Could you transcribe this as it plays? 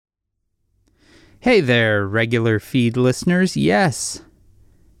Hey there, regular feed listeners. Yes,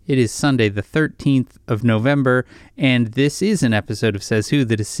 it is Sunday the 13th of November, and this is an episode of Says Who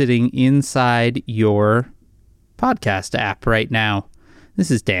that is sitting inside your podcast app right now. This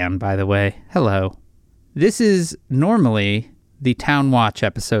is Dan, by the way. Hello. This is normally the Town Watch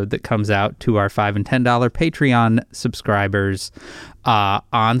episode that comes out to our $5 and $10 Patreon subscribers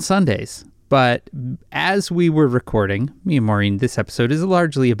on Sundays. But as we were recording, me and Maureen, this episode is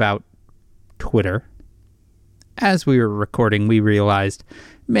largely about Twitter. As we were recording, we realized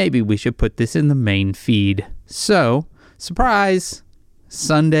maybe we should put this in the main feed. So, surprise!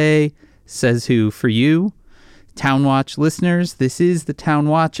 Sunday Says Who for you. Town Watch listeners, this is the Town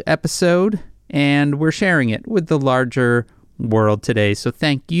Watch episode, and we're sharing it with the larger world today. So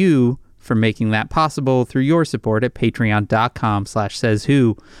thank you for making that possible through your support at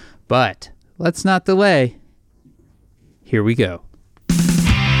patreon.com/sayswho. But let's not delay. Here we go.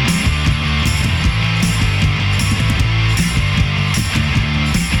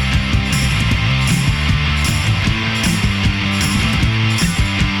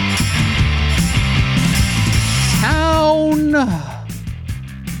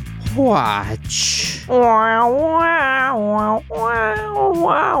 Watch. Boy.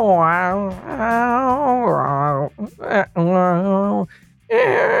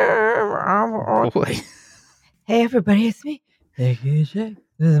 Hey everybody, it's me. Thank you, Jack.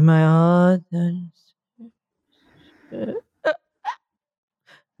 This is my audience.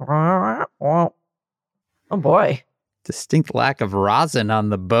 Oh boy. Distinct lack of rosin on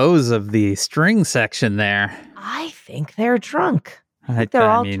the bows of the string section there. I think they're drunk. I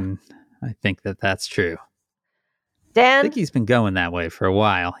think that's true. I Dan, think he's been going that way for a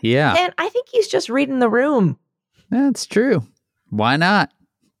while. Yeah. Dan, I think he's just reading the room. That's true. Why not?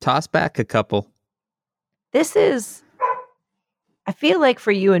 Toss back a couple. This is, I feel like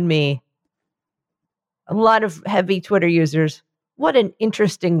for you and me, a lot of heavy Twitter users, what an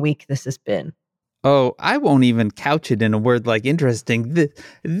interesting week this has been. Oh, I won't even couch it in a word like interesting.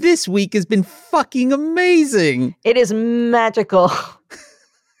 This week has been fucking amazing. It is magical.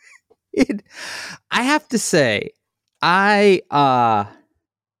 I have to say, I'm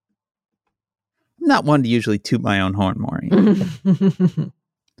not one to usually toot my own horn, Maureen.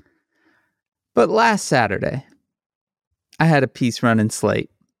 But last Saturday, I had a piece run in Slate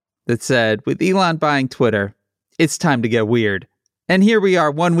that said, with Elon buying Twitter, it's time to get weird. And here we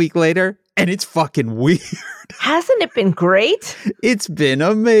are 1 week later, and it's fucking weird. Hasn't it been great? It's been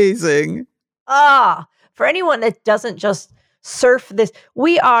amazing. For anyone that doesn't just surf this,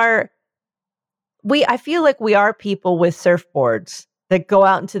 I feel like we are people with surfboards that go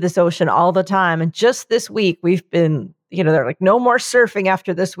out into this ocean all the time. And just this week, we've been, they're like, no more surfing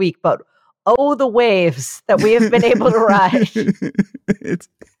after this week, but oh, the waves that we have been able to ride.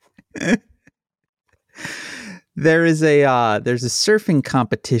 There's a surfing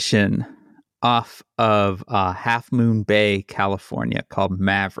competition off of Half Moon Bay, California, called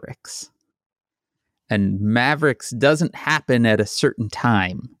Mavericks. And Mavericks doesn't happen at a certain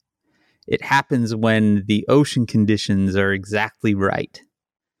time. It happens when the ocean conditions are exactly right.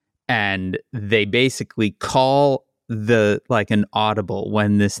 And they basically call an audible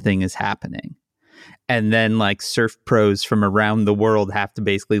when this thing is happening. And then surf pros from around the world have to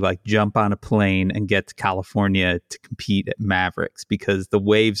basically jump on a plane and get to California to compete at Mavericks because the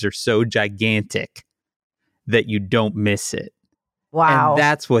waves are so gigantic that you don't miss it. Wow. And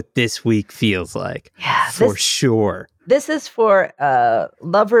that's what this week feels like. Yeah, for sure. This is for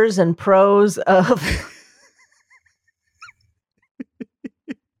lovers and pros of...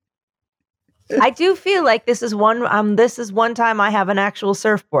 I do feel like this is one time I have an actual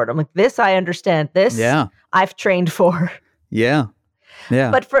surfboard. I'm like, this I understand. This I've trained for. Yeah.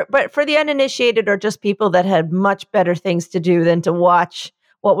 Yeah. But for the uninitiated or just people that had much better things to do than to watch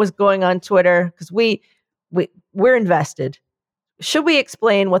what was going on Twitter, because we're invested. Should we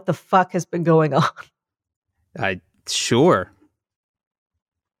explain what the fuck has been going on? Sure.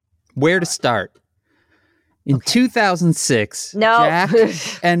 Where to start? In 2006, Jack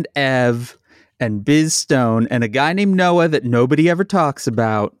and Ev and Biz Stone and a guy named Noah that nobody ever talks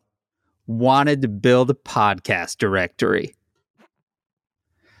about wanted to build a podcast directory.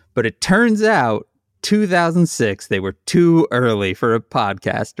 But it turns out 2006, they were too early for a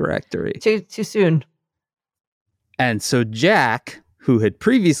podcast directory. Too soon. And so Jack, who had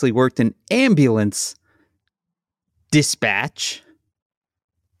previously worked in ambulance dispatch,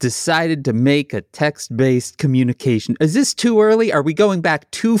 decided to make a text-based communication. Is this too early? Are we going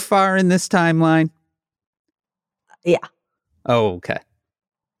back too far in this timeline? Yeah. Oh, okay.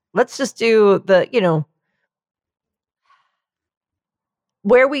 Let's just do the,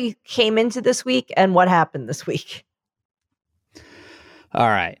 where we came into this week and what happened this week. All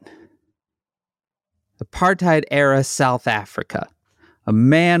right. Apartheid era South Africa. A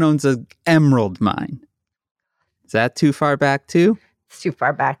man owns an emerald mine. Is that too far back too? It's too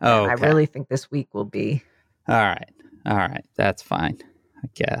far back. Oh, I okay. really think this week will be. All right. That's fine, I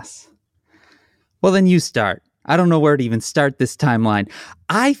guess. Well, then you start. I don't know where to even start this timeline.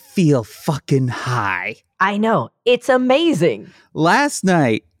 I feel fucking high. I know. It's amazing. Last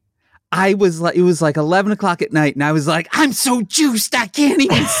night, it was like 11 o'clock at night, and I was like, I'm so juiced, I can't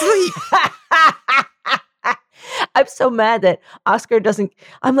even sleep. I'm so mad that Oscar doesn't.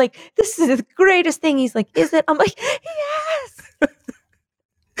 I'm like, this is the greatest thing. He's like, is it? I'm like,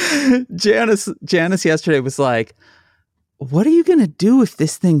 yes. Janice yesterday was like, what are you going to do if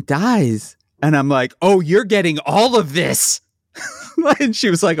this thing dies? And I'm like, oh, you're getting all of this. And she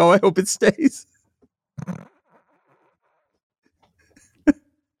was like, oh, I hope it stays.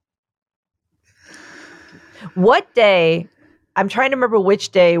 What day? I'm trying to remember which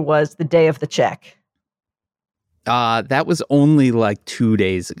day was the day of the check. That was only like 2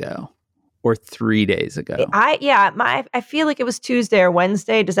 days ago or 3 days ago. I feel like it was Tuesday or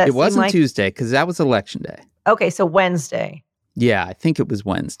Wednesday. Does that It seem wasn't like Tuesday because that was election day. Okay, so Wednesday. Yeah, I think it was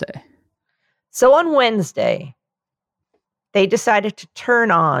Wednesday. So on Wednesday, they decided to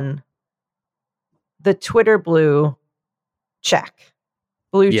turn on the Twitter blue check,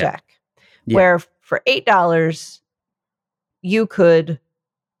 check, where for $8, you could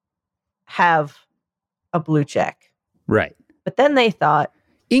have a blue check. Right. But then they thought,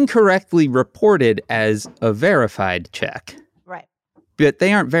 incorrectly reported as a verified check. right. But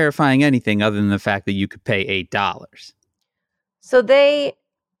they aren't verifying anything other than the fact that you could pay $8. So they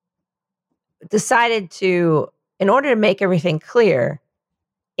decided to, in order to make everything clear,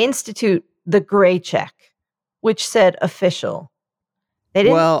 institute the gray check, which said official. They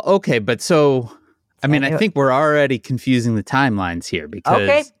didn't. Well, okay, but so, I mean, I think we're already confusing the timelines here because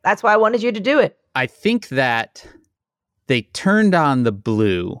Okay, that's why I wanted you to do it. I think that they turned on the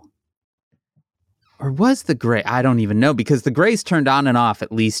blue, or was the gray? I don't even know because the gray's turned on and off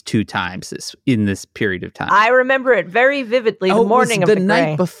at least 2 times in this period of time. I remember it very vividly. The morning of the night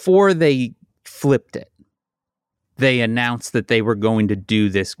gray. Before they flipped it. They announced that they were going to do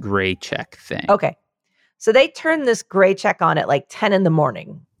this gray check thing. Okay, so they turned this gray check on at like 10 in the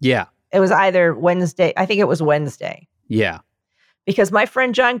morning. Yeah. It was either Wednesday. I think it was Wednesday. Yeah. Because my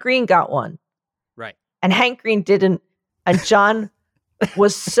friend John Green got one. Right. And Hank Green didn't. And John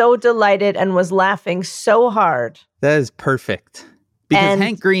was so delighted and was laughing so hard. That is perfect. Because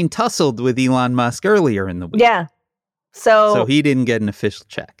Hank Green tussled with Elon Musk earlier in the week. Yeah. So he didn't get an official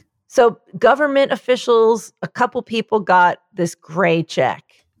check. So government officials, a couple people got this gray check.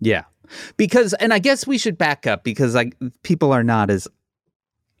 Yeah. Because, and I guess we should back up because people are not as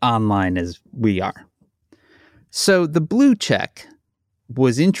online as we are. So the blue check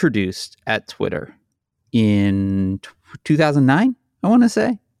was introduced at Twitter in 2009, I want to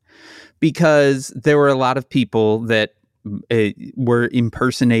say, because there were a lot of people that were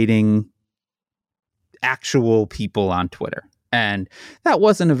impersonating actual people on Twitter. And that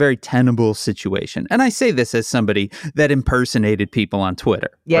wasn't a very tenable situation. And I say this as somebody that impersonated people on Twitter.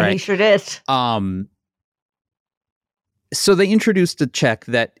 Yeah, right? he sure did. So they introduced a check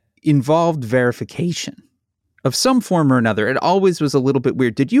that involved verification of some form or another. It always was a little bit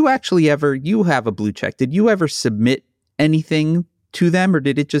weird. Did you actually you have a blue check. Did you ever submit anything to them or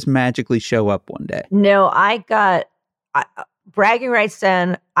did it just magically show up one day? No, I got, bragging rights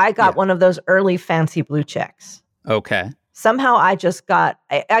then, I got one of those early fancy blue checks. Okay. Somehow I just got,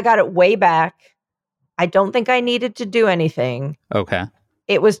 I got it way back. I don't think I needed to do anything. Okay.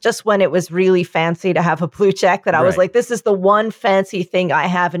 It was just when it was really fancy to have a blue check that I was like, this is the one fancy thing I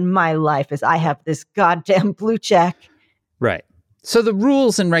have in my life is I have this goddamn blue check. Right. So the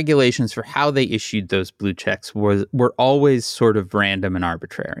rules and regulations for how they issued those blue checks were always sort of random and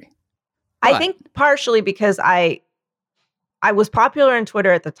arbitrary. I think partially because I was popular on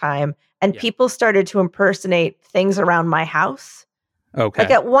Twitter at the time and people started to impersonate things around my house. Okay.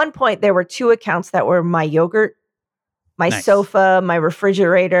 Like at one point there were 2 accounts that were my yogurt, my sofa, my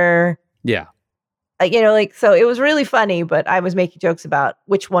refrigerator. Yeah. So it was really funny, but I was making jokes about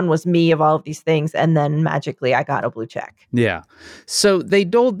which one was me of all of these things. And then magically I got a blue check. Yeah. So they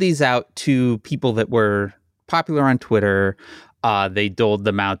doled these out to people that were popular on Twitter. They doled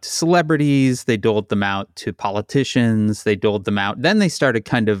them out to celebrities. They doled them out to politicians. They doled them out. Then they started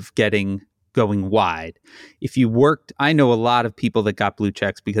kind of going wide. If you worked, I know a lot of people that got blue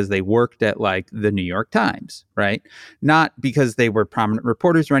checks because they worked at like the New York Times, right? Not because they were prominent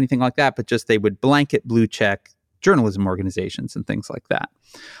reporters or anything like that, but just they would blanket blue check journalism organizations and things like that.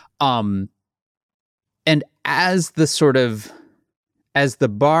 And as the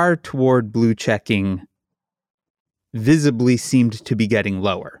bar toward blue checking visibly seemed to be getting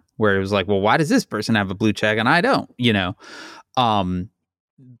lower, where it was like, well, why does this person have a blue check and I don't,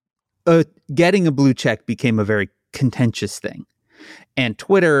 getting a blue check became a very contentious thing. And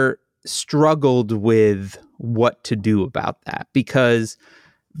Twitter struggled with what to do about that, because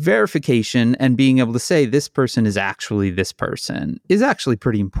verification and being able to say this person is actually this person is actually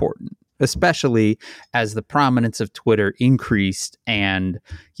pretty important, especially as the prominence of Twitter increased. And,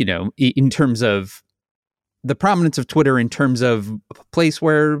 in terms of the prominence of Twitter in terms of a place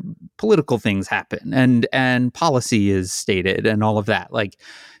where political things happen and policy is stated and all of that, like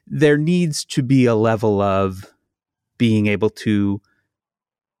there needs to be a level of being able to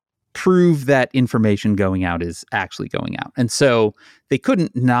prove that information going out is actually going out. And so they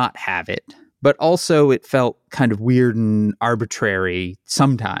couldn't not have it, but also it felt kind of weird and arbitrary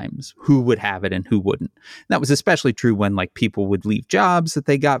sometimes who would have it and who wouldn't. And that was especially true when like people would leave jobs that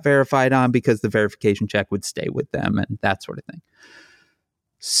they got verified on because the verification check would stay with them and that sort of thing.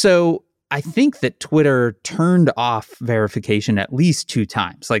 So I think that Twitter turned off verification at least 2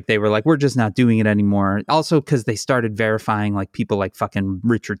 times. Like they were like, we're just not doing it anymore. Also because they started verifying like people like fucking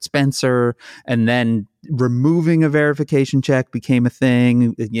Richard Spencer, and then removing a verification check became a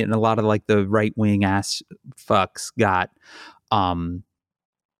thing. A lot of like the right wing ass fucks got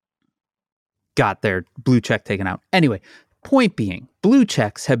their blue check taken out. Anyway, point being, blue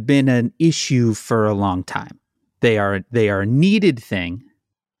checks have been an issue for a long time. They are a needed thing,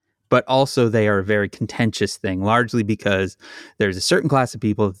 but also they are a very contentious thing, largely because there's a certain class of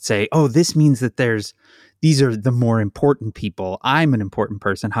people that say, oh, this means that these are the more important people. I'm an important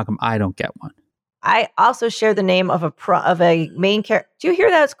person. How come I don't get one? I also share the name of a main character. Do you hear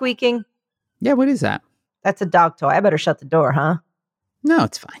that squeaking? Yeah, what is that? That's a dog toy. I better shut the door, huh? No,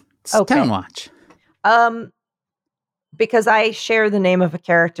 it's fine. It's okay. Town Watch. Because I share the name of a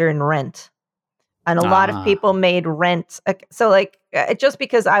character in Rent. And a lot of people made Rent. So like, just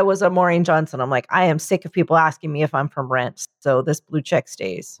because I was a Maureen Johnson, I'm like, I am sick of people asking me if I'm from Rent. So this blue check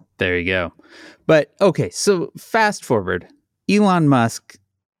stays. There you go. But okay, so fast forward. Elon Musk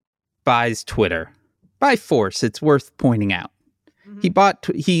buys Twitter by force. It's worth pointing out.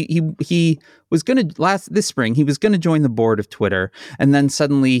 Mm-hmm. He was going to this spring, he was going to join the board of Twitter. And then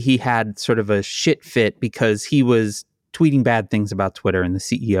suddenly he had sort of a shit fit because he was tweeting bad things about Twitter, and the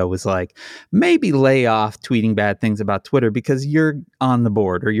CEO was like, maybe lay off tweeting bad things about Twitter because you're on the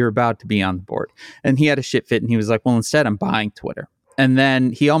board or you're about to be on the board. And he had a shit fit and he was like, well, instead I'm buying Twitter. And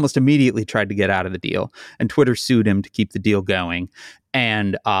then he almost immediately tried to get out of the deal, and Twitter sued him to keep the deal going.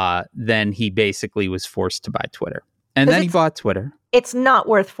 And then he basically was forced to buy Twitter. And then he bought Twitter. It's not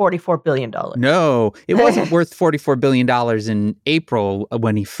worth $44 billion. No, it wasn't worth $44 billion in April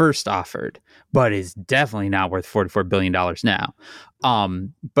when he first offered, but it's definitely not worth $44 billion now.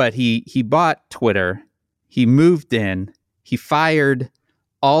 But he bought Twitter. He moved in. He fired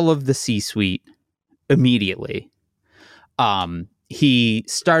all of the C-suite immediately. He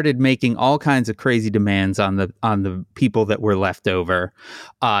started making all kinds of crazy demands on the people that were left over.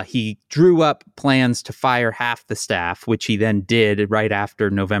 He drew up plans to fire half the staff, which he then did right after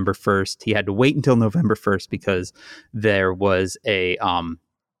November 1st. He had to wait until November 1st because there was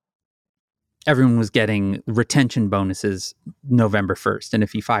everyone was getting retention bonuses November 1st. And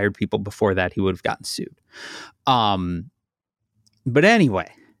if he fired people before that, he would have gotten sued. But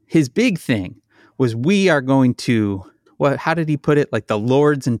anyway, his big thing was, we are going to, how did he put it? Like the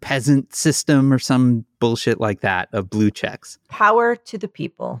lords and peasant system or some bullshit like that of blue checks. Power to the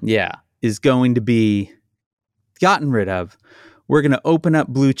people. Yeah. Is going to be gotten rid of. We're going to open up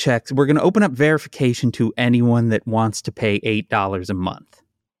blue checks. We're going to open up verification to anyone that wants to pay $8 a month.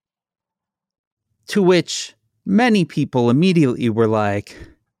 To which many people immediately were like,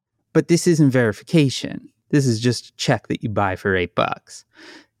 but this isn't verification. This is just a check that you buy for $8.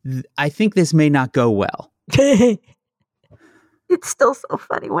 I think this may not go well. It's still so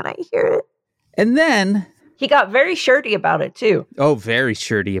funny when I hear it. And then he got very shirty about it too. Oh, very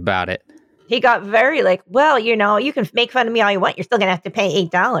shirty about it. He got very like, well, you can make fun of me all you want. You're still going to have to pay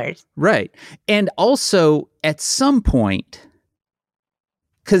 $8. Right. And also at some point,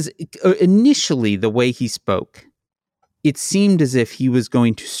 because initially the way he spoke, it seemed as if he was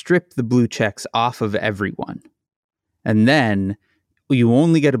going to strip the blue checks off of everyone. And then you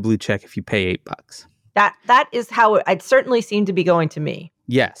only get a blue check if you pay $8. That is how it certainly seemed to be going to me.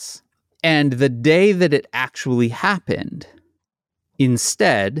 Yes. And the day that it actually happened,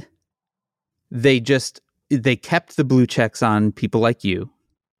 instead, they kept the blue checks on people like you.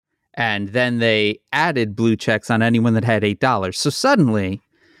 And then they added blue checks on anyone that had $8. So suddenly,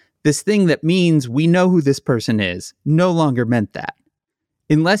 this thing that means we know who this person is no longer meant that.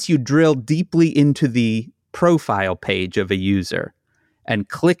 Unless you drill deeply into the profile page of a user and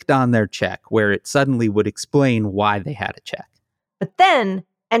clicked on their check, where it suddenly would explain why they had a check. But then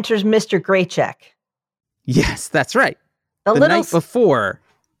enters Mr. Graycheck. Yes, that's right. The night before.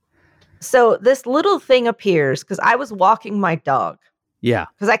 So this little thing appears because I was walking my dog. Yeah.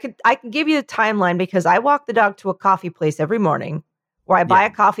 Because I can give you the timeline because I walk the dog to a coffee place every morning where I buy a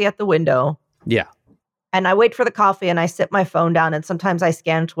coffee at the window. Yeah. And I wait for the coffee and I sit my phone down and sometimes I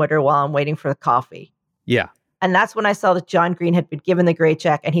scan Twitter while I'm waiting for the coffee. Yeah. And that's when I saw that John Green had been given the gray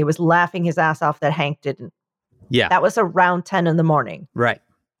check and he was laughing his ass off that Hank didn't. Yeah. That was around 10 in the morning. Right.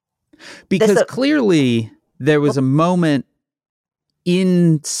 Because clearly there was a moment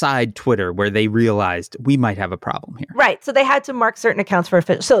inside Twitter where they realized we might have a problem here. Right. So they had to mark certain accounts for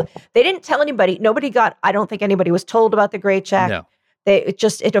official. So they didn't tell anybody. I don't think anybody was told about the gray check. No.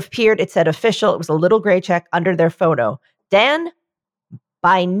 It appeared, it said official. It was a little gray check under their photo. Dan,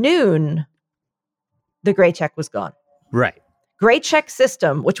 by noon, the gray check was gone. Right. Gray check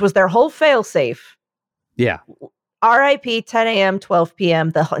system, which was their whole failsafe. Yeah. RIP 10 a.m., 12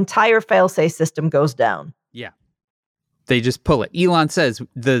 p.m. The entire failsafe system goes down. Yeah. They just pull it. Elon says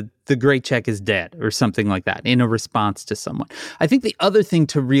the gray check is dead or something like that in a response to someone. I think the other thing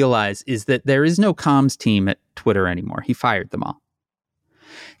to realize is that there is no comms team at Twitter anymore. He fired them all.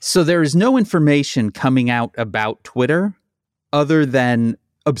 So there is no information coming out about Twitter other than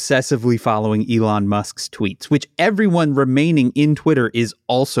obsessively following Elon Musk's tweets, which everyone remaining in Twitter is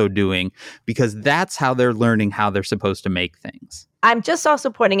also doing because that's how they're learning how they're supposed to make things. I'm just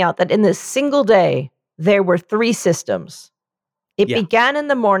also pointing out that in this single day, there were 3 systems. It began in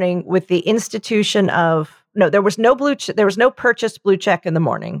the morning with the institution of, there was no purchased blue check in the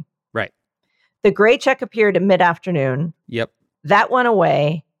morning. Right. The gray check appeared at mid-afternoon. Yep. That went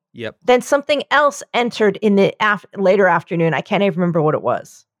away. Yep. Then something else entered in the later afternoon. I can't even remember what it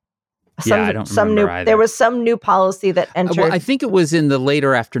was. I don't remember either. There was some new policy that entered. Well, I think it was in the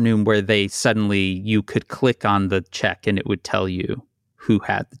later afternoon where you could click on the check and it would tell you who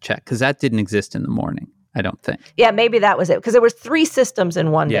had the check, because that didn't exist in the morning, I don't think. Yeah, maybe that was it, because there was 3 systems in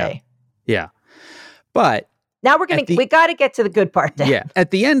one day. Yeah. But now we got to get to the good part then. Yeah.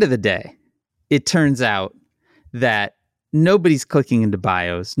 At the end of the day, it turns out that nobody's clicking into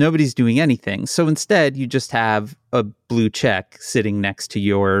bios. Nobody's doing anything. So instead, you just have a blue check sitting next to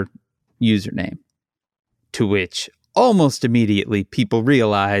your username, to which almost immediately people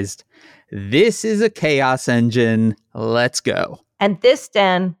realized this is a chaos engine. Let's go. And this,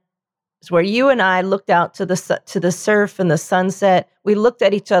 Dan, is where you and I looked out to the surf and the sunset. We looked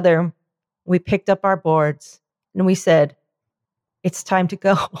at each other. We picked up our boards and we said, it's time to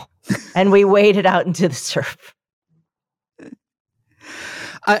go. And we waded out into the surf.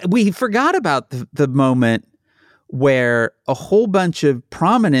 We forgot about the moment where a whole bunch of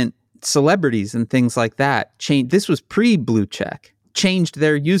prominent celebrities and things like that changed. This was pre-Blue Check, changed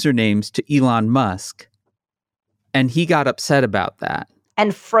their usernames to Elon Musk. And he got upset about that.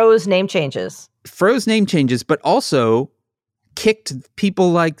 And froze name changes. But also kicked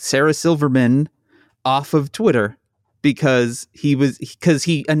people like Sarah Silverman off of Twitter because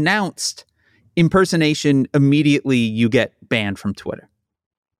he announced impersonation. Immediately you get banned from Twitter.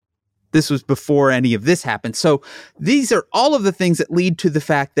 This was before any of this happened. So these are all of the things that lead to the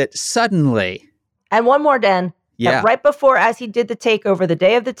fact that suddenly... And one more, Dan. Yeah. Right before, as he did the takeover, the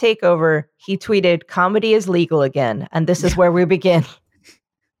day of the takeover, he tweeted, comedy is legal again. And this is where we begin.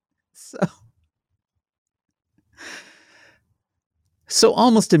 So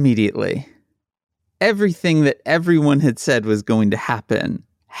almost immediately, everything that everyone had said was going to happen,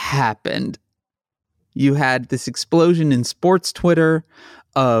 happened. You had this explosion in sports Twitter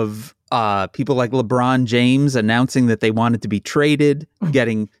of people like LeBron James announcing that they wanted to be traded,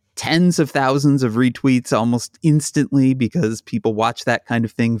 getting tens of thousands of retweets almost instantly because people watch that kind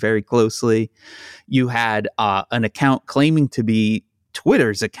of thing very closely. You had an account claiming to be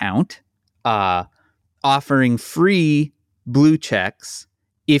Twitter's account, offering free blue checks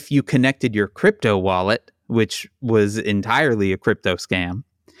if you connected your crypto wallet, which was entirely a crypto scam.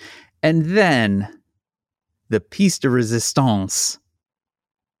 And then the piece de resistance.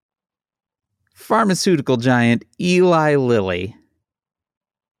 Pharmaceutical giant Eli Lilly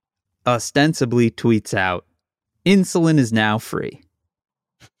ostensibly tweets out, insulin is now free.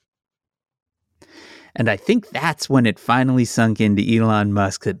 And I think that's when it finally sunk into Elon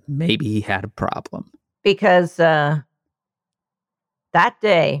Musk that maybe he had a problem. Because that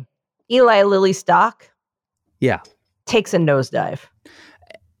day, Eli Lilly stock takes a nosedive.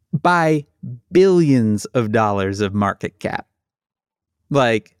 by billions of dollars of market cap.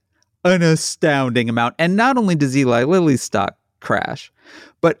 Like an astounding amount. And not only does Eli Lilly's stock crash,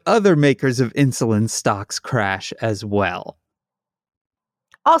 but other makers of insulin stocks crash as well.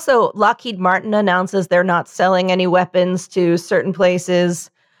 Also, Lockheed Martin announces they're not selling any weapons to certain places.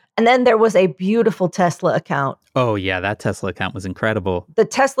 And then there was a beautiful Tesla account. Oh, yeah, that Tesla account was incredible. The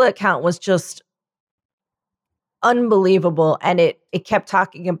Tesla account was just unbelievable. And it kept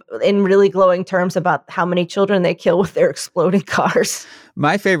talking in really glowing terms about how many children they kill with their exploding cars.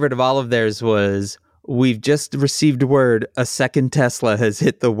 My favorite of all of theirs was, we've just received word a second Tesla has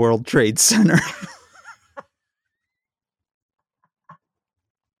hit the World Trade Center.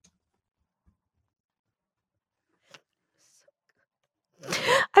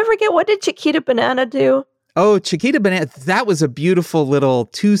 I forget, what did Chiquita Banana do? Oh, Chiquita Banana, that was a beautiful little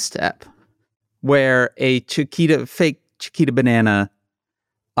two-step where a fake Chiquita Banana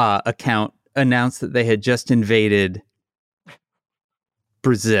account announced that they had just invaded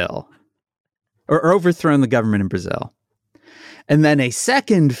Brazil or overthrown the government in Brazil. And then a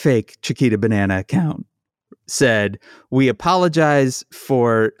second fake Chiquita Banana account said, we apologize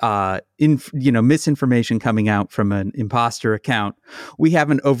for misinformation coming out from an imposter account. We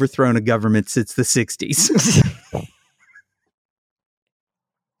haven't overthrown a government since the 60s.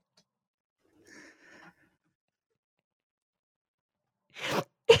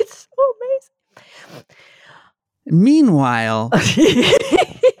 It's so amazing. Meanwhile,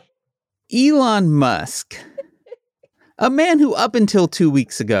 Elon Musk, a man who up until 2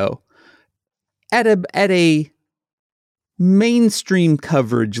 weeks ago, at a mainstream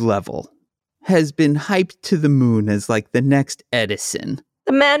coverage level, has been hyped to the moon as like the next Edison.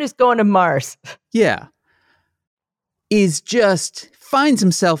 The man who's going to Mars. Yeah. Finds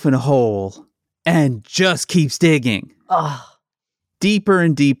himself in a hole and just keeps digging. Oh. Deeper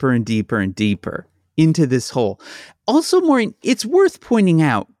and deeper and deeper and deeper into this hole. Also, Maureen, it's worth pointing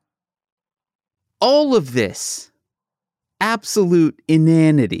out, all of this absolute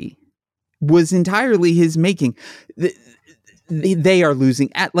inanity was entirely his making. They are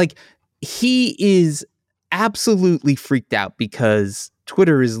losing he is absolutely freaked out because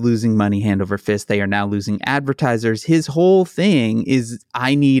Twitter is losing money hand over fist. They are now losing advertisers. His whole thing is,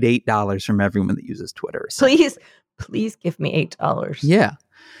 I need $8 from everyone that uses Twitter. Please give me $8. Yeah.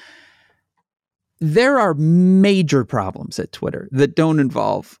 There are major problems at Twitter that don't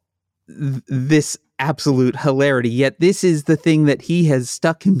involve this absolute hilarity, yet this is the thing that he has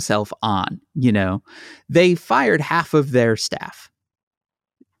stuck himself on. They fired half of their staff.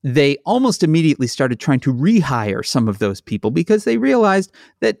 They almost immediately started trying to rehire some of those people because they realized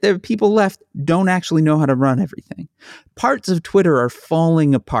that the people left don't actually know how to run everything. Parts of Twitter are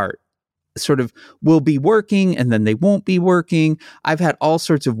falling apart. Sort of will be working and then they won't be working. I've had all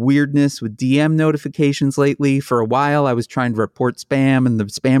sorts of weirdness with DM notifications lately. For a while, I was trying to report spam and the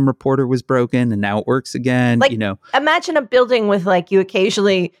spam reporter was broken and now it works again. Imagine a building with you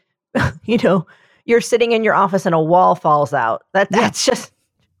occasionally, you're sitting in your office and a wall falls out.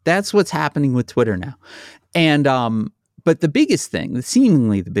 That's what's happening with Twitter now. And, but the biggest thing,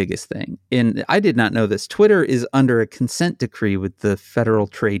 seemingly the biggest thing, and I did not know this, Twitter is under a consent decree with the Federal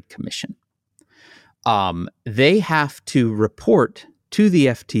Trade Commission. They have to report to the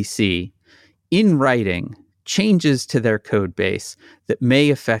FTC in writing changes to their code base that may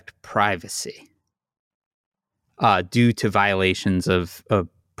affect privacy due to violations of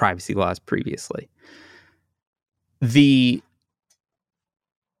privacy laws previously.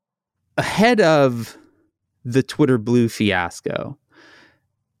 Ahead of the Twitter Blue fiasco,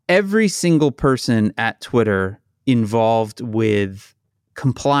 every single person at Twitter involved with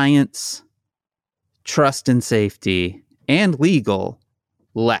compliance, trust and safety, and legal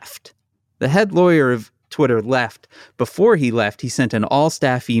left. The head lawyer of Twitter left. Before he left, he sent an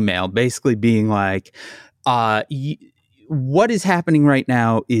all-staff email basically being like, what is happening right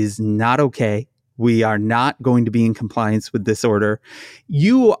now is not okay. We are not going to be in compliance with this order.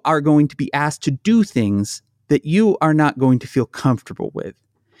 You are going to be asked to do things that you are not going to feel comfortable with.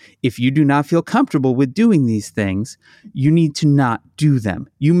 If you do not feel comfortable with doing these things, you need to not do them.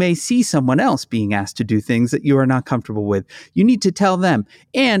 You may see someone else being asked to do things that you are not comfortable with. You need to tell them.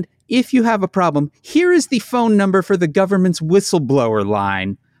 And if you have a problem, here is the phone number for the government's whistleblower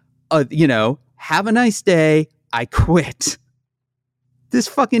line. Have a nice day. I quit. This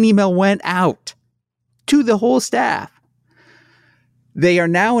fucking email went out to the whole staff. They are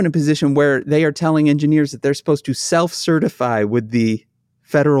now in a position where they are telling engineers that they're supposed to self-certify with the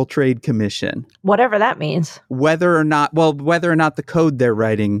Federal Trade Commission. Whatever that means. Whether or not the code they're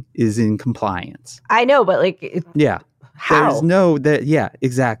writing is in compliance. I know, but yeah. How? Yeah,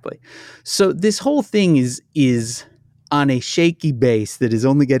 exactly. So this whole thing is on a shaky base that is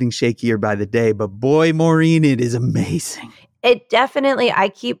only getting shakier by the day. But boy, Maureen, it is amazing. It definitely, I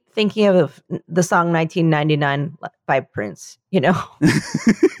keep thinking of the song 1999 by Prince, you know?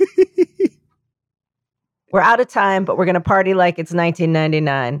 We're out of time, but we're going to party like it's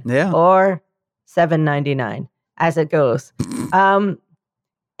 1999. Yeah. Or 799 as it goes.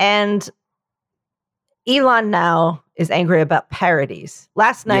 And Elon now is angry about parodies.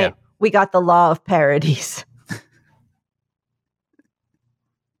 Last night, we got the law of parodies.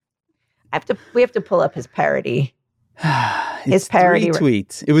 We have to pull up his parody. His parody 3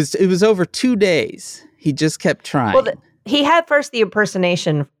 tweets. It was over 2 days. He just kept trying. Well, he had first the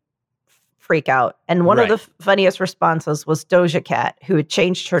impersonation freak out, and one of the funniest responses was Doja Cat, who had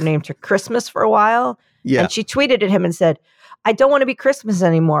changed her name to Christmas for a while. Yeah. And she tweeted at him and said, "I don't want to be Christmas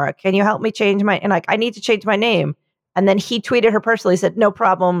anymore. Can you help me change my?" And I need to change my name. And then he tweeted her personally, said, "No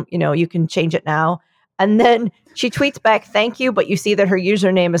problem. You can change it now." And then she tweets back, "Thank you," but you see that her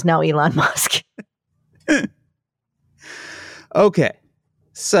username is now Elon Musk. Okay,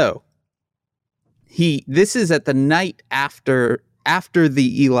 so this is at the night after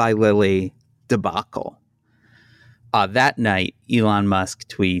the Eli Lilly debacle. That night, Elon Musk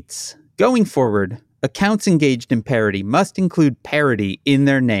tweets, "Going forward, accounts engaged in parody must include parody in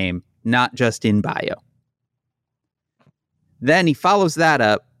their name, not just in bio." Then he follows that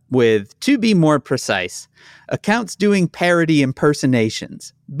up with, "To be more precise, accounts doing parody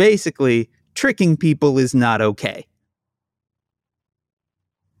impersonations. Basically, tricking people is not okay."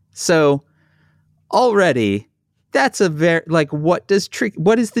 So already, that's a very, what is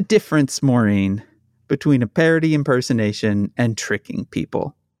the difference, Maureen, between a parody impersonation and tricking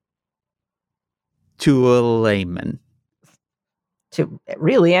people? To a layman. To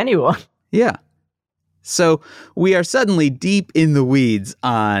really anyone. Yeah. So we are suddenly deep in the weeds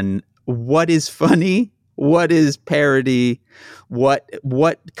on what is funny, what is parody, what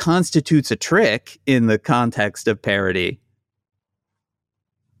constitutes a trick in the context of parody.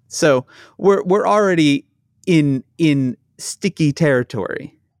 So we're already in sticky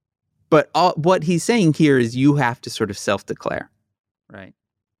territory. But what he's saying here is you have to sort of self-declare, right?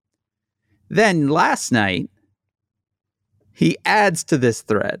 Then last night, he adds to this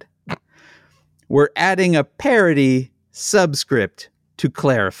thread, "We're adding a parody subscript to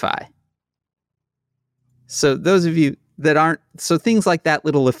clarify." So those of you that aren't, so things like that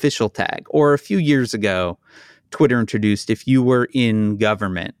little official tag, or a few years ago, Twitter introduced, if you were in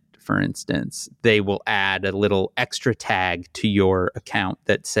government, for instance, they will add a little extra tag to your account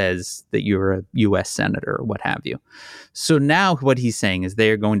that says that you're a U.S. senator or what have you. So now what he's saying is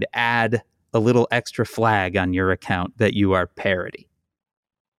they are going to add a little extra flag on your account that you are parody.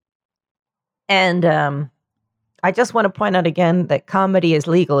 And I just want to point out again that comedy is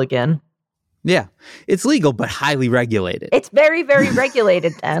legal again. Yeah, it's legal, but highly regulated. It's very, very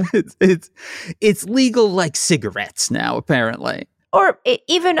regulated, Dan. It's legal like cigarettes now, apparently. Or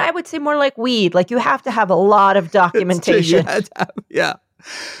even, I would say more like weed. Like you have to have a lot of documentation. Yeah.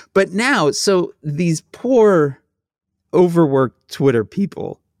 But now, so these poor, overworked Twitter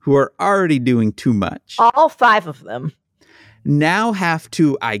people who are already doing too much. All 5 of them. Now have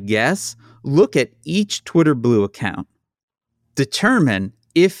to, I guess, look at each Twitter Blue account, determine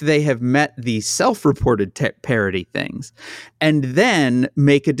if they have met the self-reported parody things, and then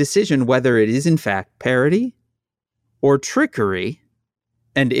make a decision whether it is in fact parody or trickery,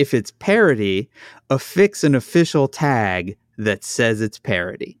 and if it's parody, affix an official tag that says it's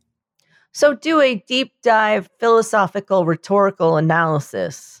parody. So do a deep dive philosophical rhetorical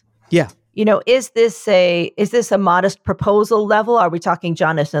analysis. Yeah. Is this a modest proposal level? Are we talking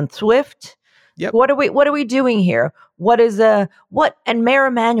Jonathan Swift? Yep. What are we doing here? And Mayor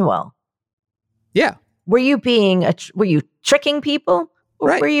Emanuel? Yeah. Were you tricking people? Or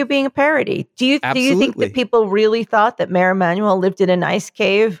right. Were you being a parody? Do you think that people really thought that Mayor Emanuel lived in an ice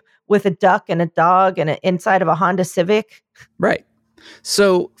cave with a duck and a dog and inside of a Honda Civic? Right.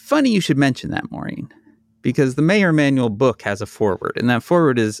 So funny you should mention that, Maureen, because the Mayor Emanuel book has a foreword, and that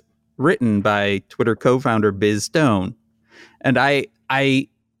foreword is written by Twitter co-founder Biz Stone. And I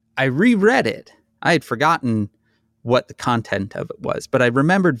reread it. I had forgotten what the content of it was, but I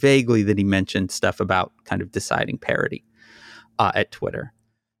remembered vaguely that he mentioned stuff about kind of deciding parody at Twitter.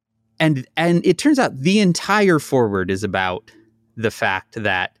 And it turns out the entire foreword is about the fact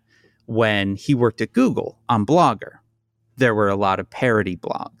that when he worked at Google on Blogger, there were a lot of parody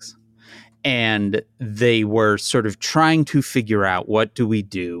blogs. And they were sort of trying to figure out, what do we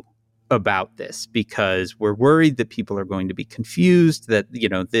do about this? Because we're worried that people are going to be confused, that,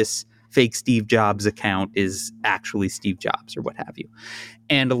 this fake Steve Jobs account is actually Steve Jobs or what have you.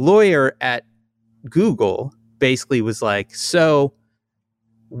 And a lawyer at Google basically was like, so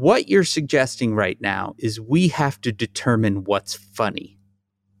what you're suggesting right now is we have to determine what's funny.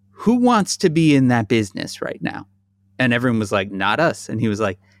 Who wants to be in that business right now? And everyone was like, not us. And he was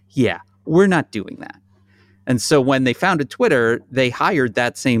like, yeah, we're not doing that. And so when they founded Twitter, they hired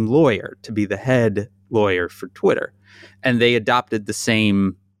that same lawyer to be the head lawyer for Twitter. And they adopted the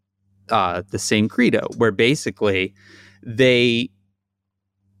same credo, where basically they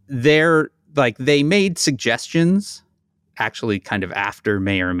made suggestions, actually kind of after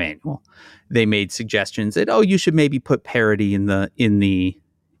Mayor Emanuel. They made suggestions that, you should maybe put parody in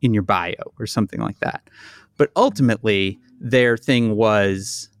your bio or something like that. But ultimately, their thing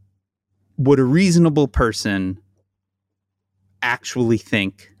was, would a reasonable person actually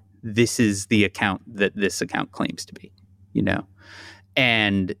think this is the account that this account claims to be,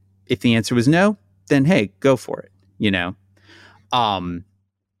 And if the answer was no, then hey, go for it,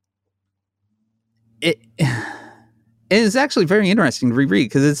 It is actually very interesting to reread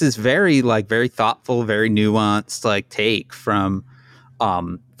because it's this very thoughtful, very nuanced take from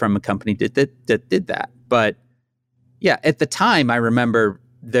a company that did that. But yeah, at the time, I remember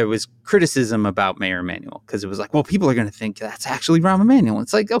there was criticism about Mayor Emanuel because it was like, well, people are going to think that's actually Rahm Emanuel.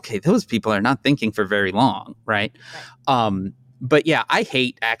 It's like, okay, those people are not thinking for very long, right? But yeah, I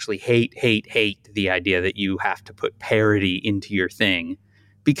hate the idea that you have to put parody into your thing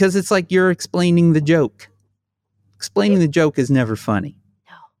because it's like you're explaining the joke. Explaining the joke is never funny.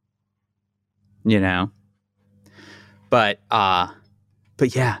 No. But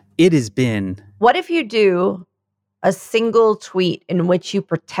yeah, it has been. What if you do a single tweet in which you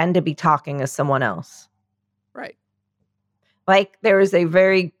pretend to be talking as someone else? Right. Like there was a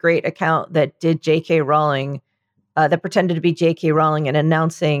very great account that did J.K. Rowling, that pretended to be J.K. Rowling and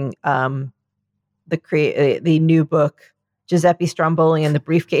announcing the new book, Giuseppe Stromboli and the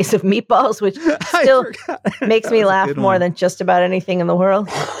Briefcase of Meatballs, which still makes me laugh more than just about anything in the world.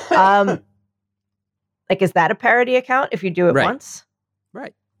 Is that a parody account if you do it once?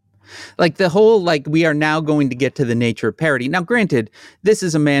 Right. Like the whole, we are now going to get to the nature of parody. Now, granted, this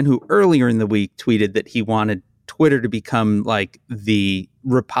is a man who earlier in the week tweeted that he wanted Twitter to become the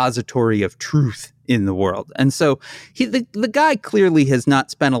repository of truth in the world. And so the guy clearly has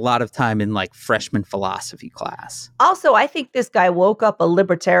not spent a lot of time in freshman philosophy class. Also, I think this guy woke up a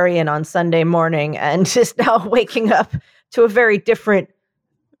libertarian on Sunday morning and is now waking up to a very different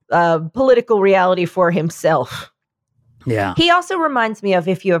political reality for himself. Yeah. He also reminds me of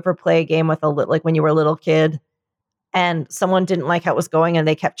if you ever play a game with when you were a little kid and someone didn't like how it was going and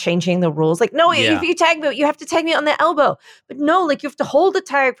they kept changing the rules. No, if you tag me, you have to tag me on the elbow. But no, you have to hold the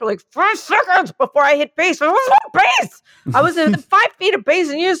tag for 5 seconds before I hit base. I was on base. I was at 5 feet of base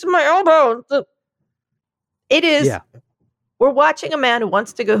and used my elbow. It is. Yeah. We're watching a man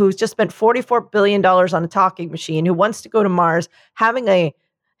who's just spent $44 billion on a talking machine, who wants to go to Mars, having a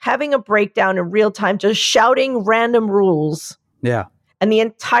breakdown in real time, just shouting random rules. Yeah. And the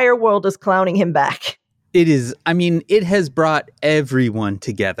entire world is clowning him back. It is. I mean, it has brought everyone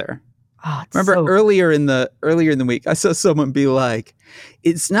together. Oh, remember earlier in the week, I saw someone be like,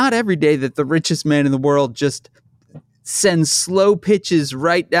 it's not every day that the richest man in the world just sends slow pitches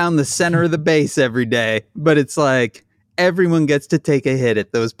right down the center of the base every day. But it's like everyone gets to take a hit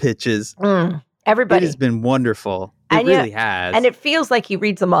at those pitches. Everybody. It has been wonderful. It really has. And it feels like he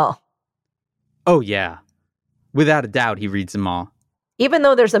reads them all. Oh, yeah. Without a doubt, he reads them all. Even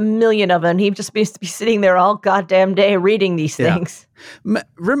though there's a million of them, he just needs to be sitting there all goddamn day reading these things.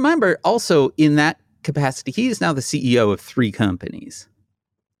 Remember, also, in that capacity, he is now the CEO of 3 companies.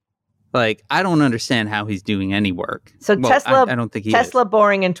 I don't understand how he's doing any work. So Tesla, I don't think he Tesla, is.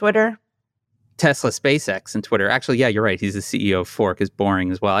 Boring, and Twitter? Tesla, SpaceX, and Twitter. Actually, yeah, you're right. He's the CEO of Fork, is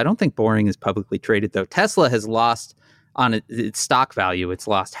Boring as well. I don't think Boring is publicly traded, though. Tesla has lost on its stock value. It's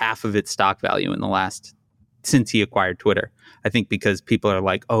lost half of its stock value since he acquired Twitter. I think because people are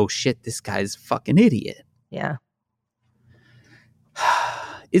like, oh shit, this guy's a fucking idiot. Yeah.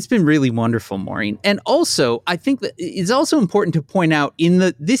 It's been really wonderful, Maureen. And also, I think that it's also important to point out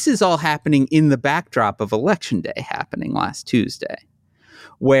this is all happening in the backdrop of Election Day happening last Tuesday,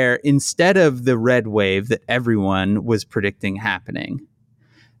 where instead of the red wave that everyone was predicting happening,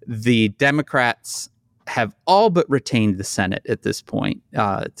 the Democrats have all but retained the Senate at this point.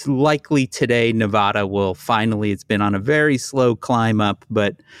 It's likely today Nevada will finally, it's been on a very slow climb up,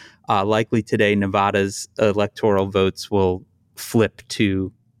 but likely today Nevada's electoral votes will flip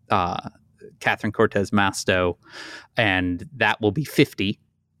to Catherine Cortez Masto, and that will be 50,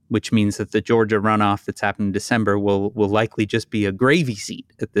 which means that the Georgia runoff that's happening in December will likely just be a gravy seat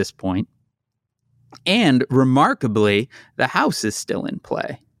at this point. And remarkably, the House is still in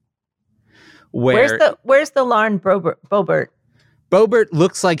play. Where's the Lauren Boebert? Boebert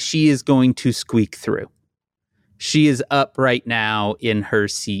looks like she is going to squeak through. She is up right now in her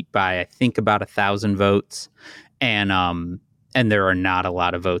seat by, I think, about 1,000 votes. And there are not a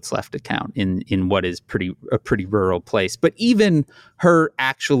lot of votes left to count in what is a pretty rural place. But even her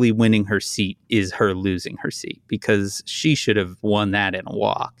actually winning her seat is her losing her seat, because she should have won that in a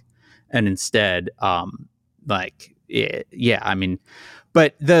walk. And instead, but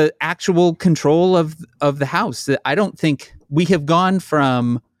the actual control of the House, I don't think we have gone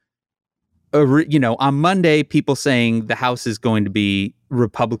from, on Monday, people saying the House is going to be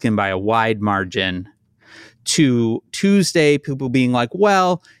Republican by a wide margin, to Tuesday, people being like,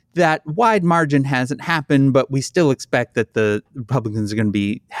 well, that wide margin hasn't happened, but we still expect that the Republicans are going to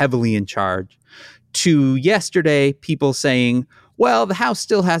be heavily in charge. To yesterday, people saying, well, the House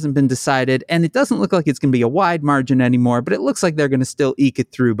still hasn't been decided, and it doesn't look like it's going to be a wide margin anymore, but it looks like they're going to still eke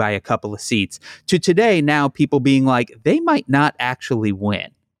it through by a couple of seats. To today, now people being like, they might not actually win.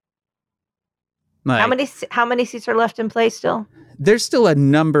 Like, how many seats are left in play still? There's still a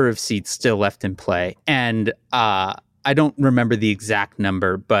number of seats still left in play, and I don't remember the exact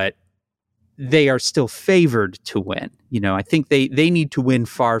number, but they are still favored to win. I think they need to win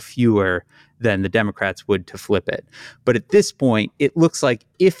far fewer than the Democrats would to flip it. But at this point, it looks like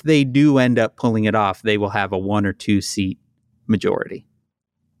if they do end up pulling it off, they will have a 1 or 2 seat majority.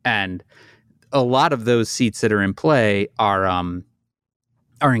 And a lot of those seats that are in play are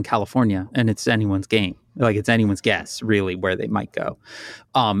in California, and it's anyone's game. Like, it's anyone's guess, really, where they might go.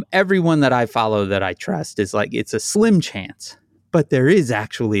 Everyone that I follow that I trust is like, it's a slim chance, but there is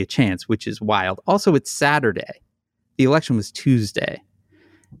actually a chance, which is wild. Also, it's Saturday. The election was Tuesday,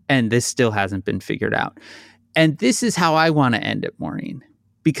 and this still hasn't been figured out. And this is how I want to end it, Maureen,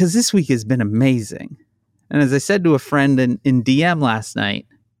 because this week has been amazing. And as I said to a friend in DM last night,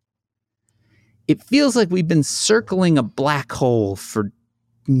 it feels like we've been circling a black hole for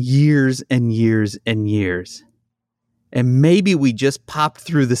years and years and years. And maybe we just popped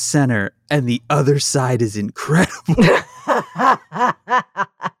through the center and the other side is incredible.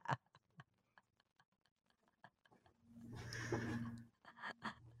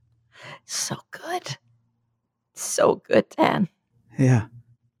 So good. So good, Dan. Yeah.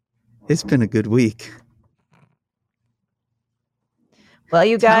 It's been a good week. Well,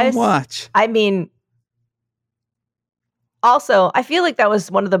 you guys, watch. I mean, also, I feel like that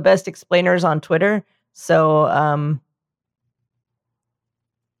was one of the best explainers on Twitter. So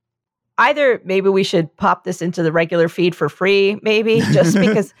either maybe we should pop this into the regular feed for free, maybe, just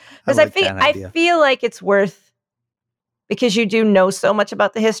because I feel like it's worth, because you do know so much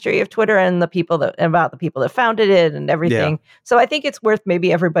about the history of Twitter and about the people that founded it and everything. Yeah. So I think it's worth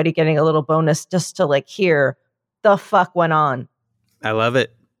maybe everybody getting a little bonus just to like hear the fuck went on. I love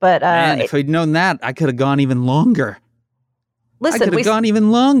it. But if I'd known that, I could have gone even longer. Listen, I could have gone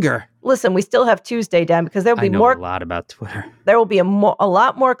even longer. Listen, we still have Tuesday, Dan, because there will be more. I know a lot about Twitter. There will be a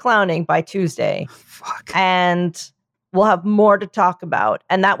lot more clowning by Tuesday. Fuck. And we'll have more to talk about.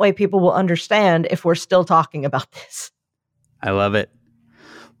 And that way people will understand if we're still talking about this. I love it.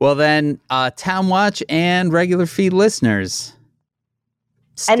 Well, then, Town Watch and regular feed listeners,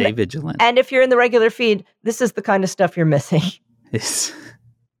 stay vigilant. And if you're in the regular feed, this is the kind of stuff you're missing.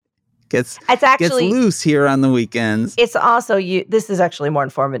 Gets loose here on the weekends. It's also this is actually more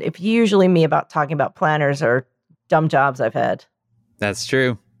informative. Usually me about talking about planners or dumb jobs I've had. That's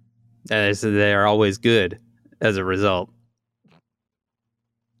true. They are always good as a result.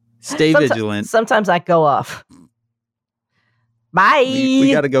 Stay vigilant. Sometimes I go off. Bye.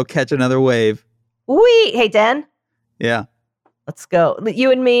 We got to go catch another wave. Hey, Dan. Yeah. Let's go. You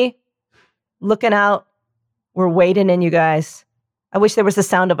and me looking out. We're wading in, you guys. I wish there was the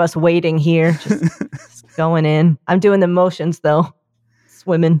sound of us wading here, just going in. I'm doing the motions, though.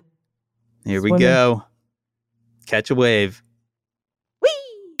 Swimming. Here we go. Catch a wave.